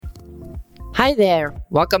Hi there,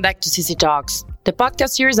 welcome back to CC Talks, the podcast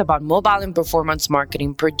series about mobile and performance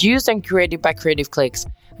marketing produced and curated by Creative Clicks,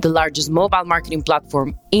 the largest mobile marketing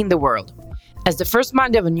platform in the world. As the first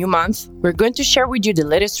Monday of a new month, we're going to share with you the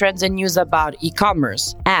latest trends and news about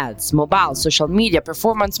e-commerce, ads, mobile, social media,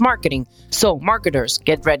 performance marketing. So marketers,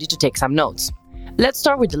 get ready to take some notes. Let's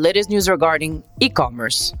start with the latest news regarding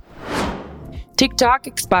e-commerce. TikTok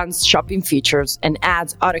expands shopping features and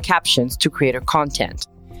adds auto captions to creator content.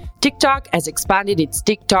 TikTok has expanded its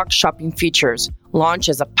TikTok shopping features, launched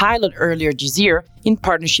as a pilot earlier this year in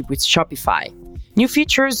partnership with Shopify. New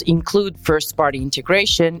features include first-party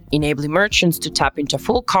integration, enabling merchants to tap into a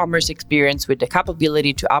full commerce experience with the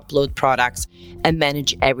capability to upload products and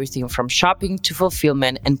manage everything from shopping to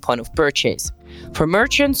fulfillment and point of purchase. For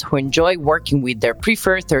merchants who enjoy working with their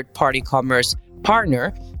preferred third-party commerce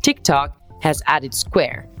partner, TikTok has added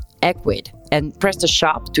Square, Ecwid, and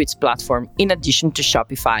PrestaShop to its platform in addition to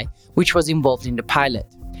Shopify, which was involved in the pilot.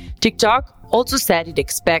 TikTok also said it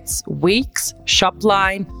expects Wix,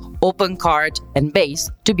 Shopline, OpenCart, and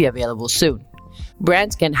Base to be available soon.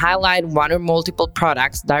 Brands can highlight one or multiple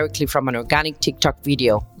products directly from an organic TikTok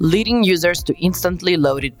video, leading users to instantly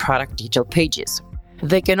loaded product detail pages.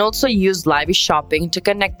 They can also use live shopping to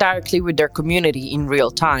connect directly with their community in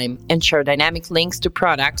real time and share dynamic links to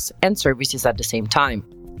products and services at the same time.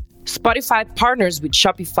 Spotify partners with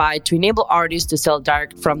Shopify to enable artists to sell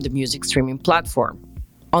direct from the music streaming platform.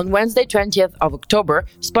 On Wednesday, 20th of October,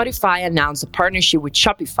 Spotify announced a partnership with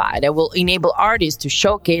Shopify that will enable artists to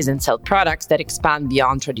showcase and sell products that expand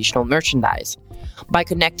beyond traditional merchandise. By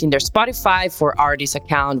connecting their Spotify for Artists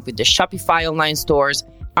account with the Shopify online stores,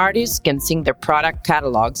 artists can sync their product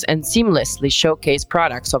catalogs and seamlessly showcase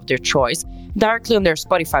products of their choice directly on their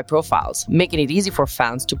Spotify profiles, making it easy for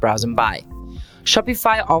fans to browse and buy.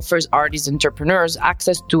 Shopify offers artists and entrepreneurs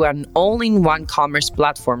access to an all-in-one commerce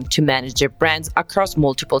platform to manage their brands across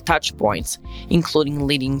multiple touchpoints, including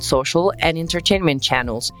leading social and entertainment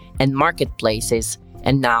channels and marketplaces,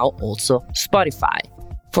 and now also Spotify.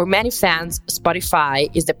 For many fans, Spotify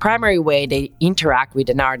is the primary way they interact with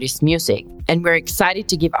an artist's music, and we're excited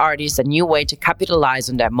to give artists a new way to capitalize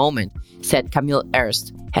on that moment, said Camille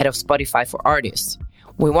Erst, head of Spotify for Artists.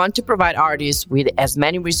 We want to provide artists with as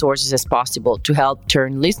many resources as possible to help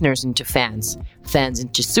turn listeners into fans, fans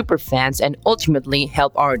into super fans, and ultimately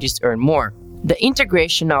help artists earn more. The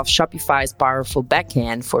integration of Shopify's powerful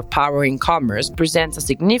backend for powering commerce presents a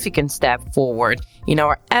significant step forward in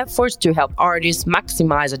our efforts to help artists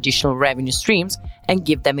maximize additional revenue streams and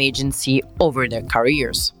give them agency over their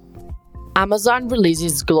careers. Amazon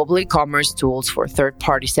releases global e-commerce tools for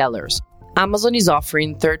third-party sellers. Amazon is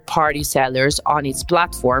offering third-party sellers on its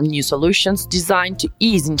platform new solutions designed to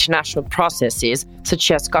ease international processes such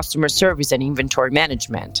as customer service and inventory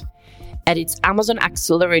management. At its Amazon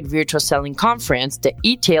Accelerate Virtual Selling Conference, the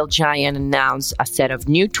e-tail giant announced a set of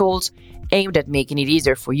new tools aimed at making it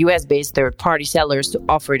easier for US-based third-party sellers to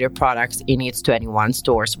offer their products in its 21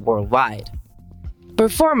 stores worldwide.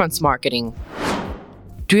 Performance marketing.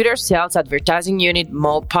 Twitter sells advertising unit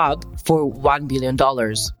MoPub for $1 billion.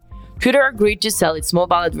 Twitter agreed to sell its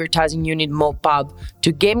mobile advertising unit MoPub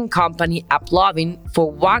to gaming company AppLovin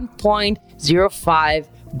for $1.05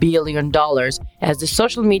 billion as the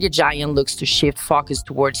social media giant looks to shift focus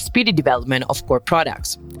towards speedy development of core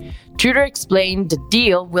products. Twitter explained the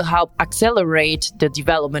deal will help accelerate the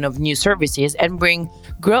development of new services and bring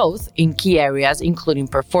growth in key areas including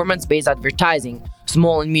performance-based advertising,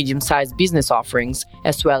 small and medium-sized business offerings,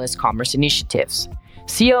 as well as commerce initiatives.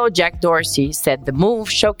 CEO Jack Dorsey said the move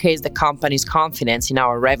showcased the company's confidence in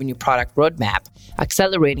our revenue product roadmap,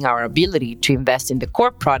 accelerating our ability to invest in the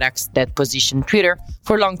core products that position Twitter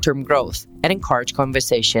for long-term growth and encourage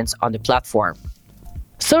conversations on the platform.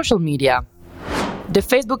 Social media. The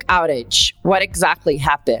Facebook outage. What exactly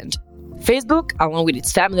happened? Facebook, along with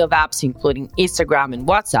its family of apps, including Instagram and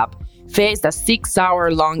WhatsApp, faced a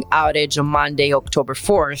 6-hour-long outage on Monday, October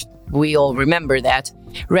 4th. We all remember that,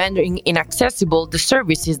 rendering inaccessible the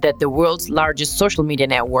services that the world's largest social media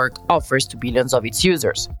network offers to billions of its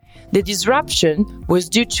users. The disruption was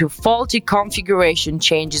due to faulty configuration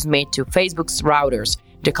changes made to Facebook's routers,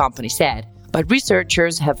 the company said, but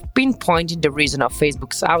researchers have pinpointed the reason of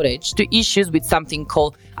Facebook's outage to issues with something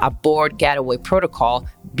called a Board Gateway Protocol,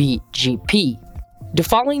 BGP. The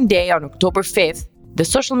following day, on October 5th, the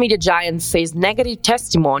social media giant faced negative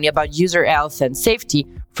testimony about user health and safety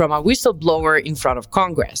from a whistleblower in front of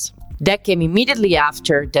Congress. That came immediately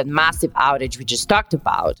after that massive outage we just talked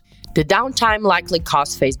about. The downtime likely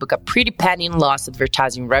cost Facebook a pretty penny in lost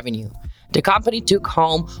advertising revenue. The company took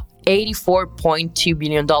home $84.2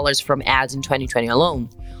 billion from ads in 2020 alone.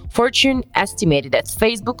 Fortune estimated that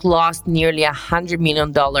Facebook lost nearly $100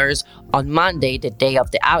 million on Monday, the day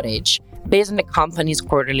of the outage, based on the company's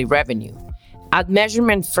quarterly revenue. Ad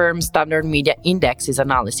measurement firm Standard Media Index's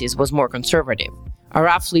analysis was more conservative, a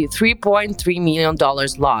roughly $3.3 million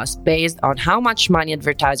loss based on how much money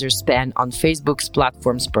advertisers spend on Facebook's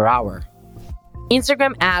platforms per hour.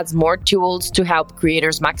 Instagram adds more tools to help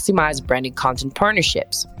creators maximize branded content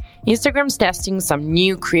partnerships. Instagram's testing some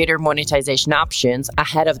new creator monetization options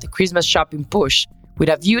ahead of the Christmas shopping push, with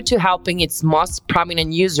a view to helping its most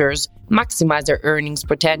prominent users maximize their earnings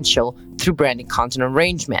potential through branded content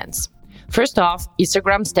arrangements. First off,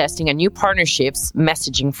 Instagram's testing a new partnerships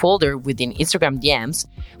messaging folder within Instagram DMs,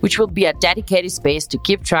 which will be a dedicated space to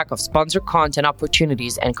keep track of sponsored content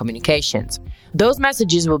opportunities and communications. Those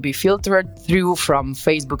messages will be filtered through from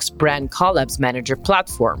Facebook's Brand Collabs Manager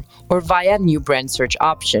platform or via a new brand search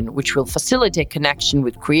option, which will facilitate connection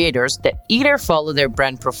with creators that either follow their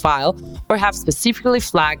brand profile or have specifically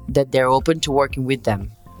flagged that they're open to working with them.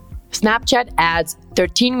 Snapchat adds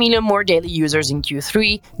 13 million more daily users in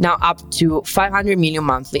Q3, now up to 500 million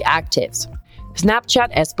monthly actives. Snapchat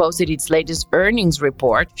has posted its latest earnings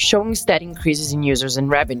report, showing steady increases in users and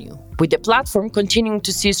revenue, with the platform continuing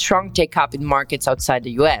to see strong take-up in markets outside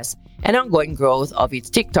the US and ongoing growth of its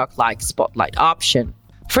TikTok-like Spotlight option.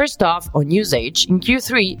 First off, on usage, in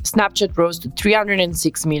Q3, Snapchat rose to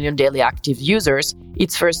 306 million daily active users,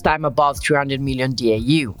 its first time above 300 million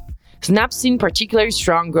DAU. Snap's seen particularly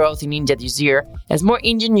strong growth in India this year as more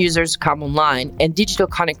Indian users come online and digital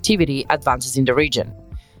connectivity advances in the region.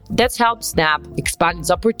 That's helped Snap expand its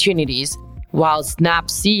opportunities, while Snap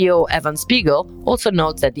CEO Evan Spiegel also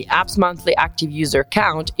notes that the app's monthly active user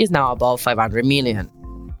count is now above 500 million.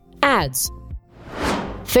 Ads.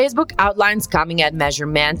 Facebook outlines coming ad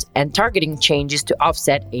measurement and targeting changes to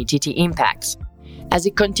offset ATT impacts. As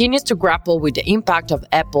it continues to grapple with the impact of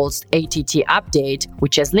Apple's ATT update,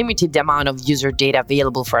 which has limited the amount of user data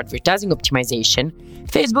available for advertising optimization,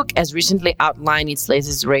 Facebook has recently outlined its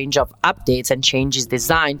latest range of updates and changes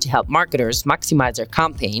designed to help marketers maximize their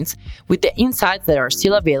campaigns with the insights that are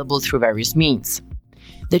still available through various means.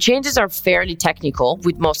 The changes are fairly technical,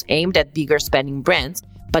 with most aimed at bigger spending brands,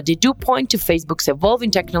 but they do point to Facebook's evolving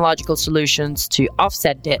technological solutions to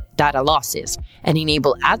offset data losses and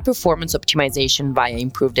enable ad performance optimization via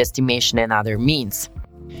improved estimation and other means.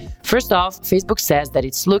 First off, Facebook says that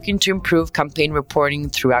it's looking to improve campaign reporting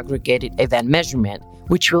through aggregated event measurement,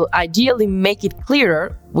 which will ideally make it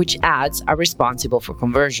clearer which ads are responsible for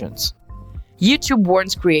conversions. YouTube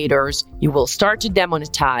warns creators you will start to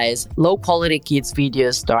demonetize low-quality kids'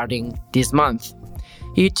 videos starting this month.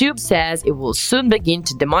 YouTube says it will soon begin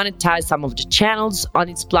to demonetize some of the channels on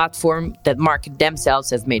its platform that market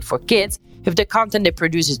themselves as made for kids if the content they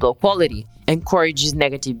produce is low quality, encourages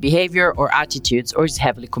negative behavior or attitudes, or is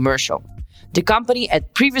heavily commercial. The company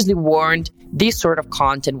had previously warned this sort of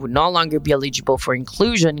content would no longer be eligible for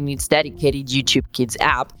inclusion in its dedicated YouTube Kids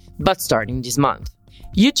app, but starting this month.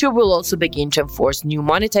 YouTube will also begin to enforce new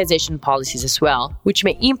monetization policies as well, which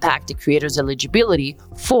may impact the creator's eligibility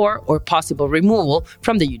for or possible removal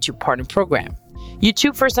from the YouTube Partner Program.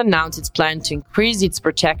 YouTube first announced its plan to increase its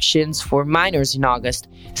protections for minors in August,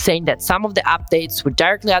 saying that some of the updates would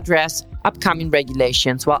directly address upcoming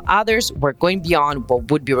regulations, while others were going beyond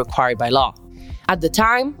what would be required by law. At the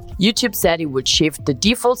time, YouTube said it would shift the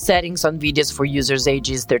default settings on videos for users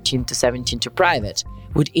ages 13 to 17 to private,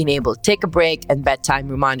 would enable take a break and bedtime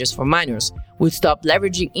reminders for minors, would stop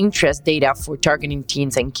leveraging interest data for targeting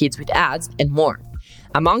teens and kids with ads, and more.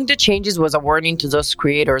 Among the changes was a warning to those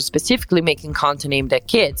creators specifically making content aimed at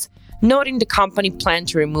kids, noting the company planned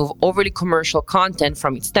to remove overly commercial content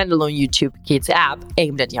from its standalone YouTube Kids app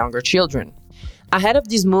aimed at younger children. Ahead of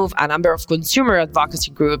this move, a number of consumer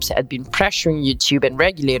advocacy groups had been pressuring YouTube and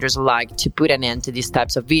regulators alike to put an end to these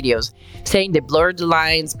types of videos, saying they blurred the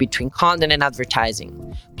lines between content and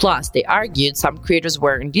advertising. Plus, they argued some creators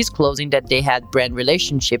weren't disclosing that they had brand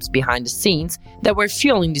relationships behind the scenes that were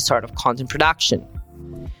fueling this sort of content production.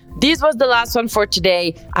 This was the last one for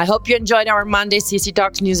today. I hope you enjoyed our Monday CC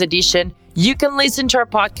Talks News edition. You can listen to our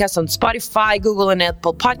podcast on Spotify, Google, and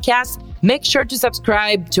Apple Podcasts. Make sure to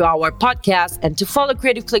subscribe to our podcast and to follow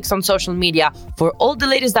Creative Clicks on social media for all the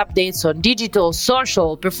latest updates on digital,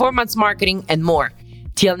 social, performance marketing, and more.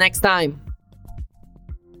 Till next time.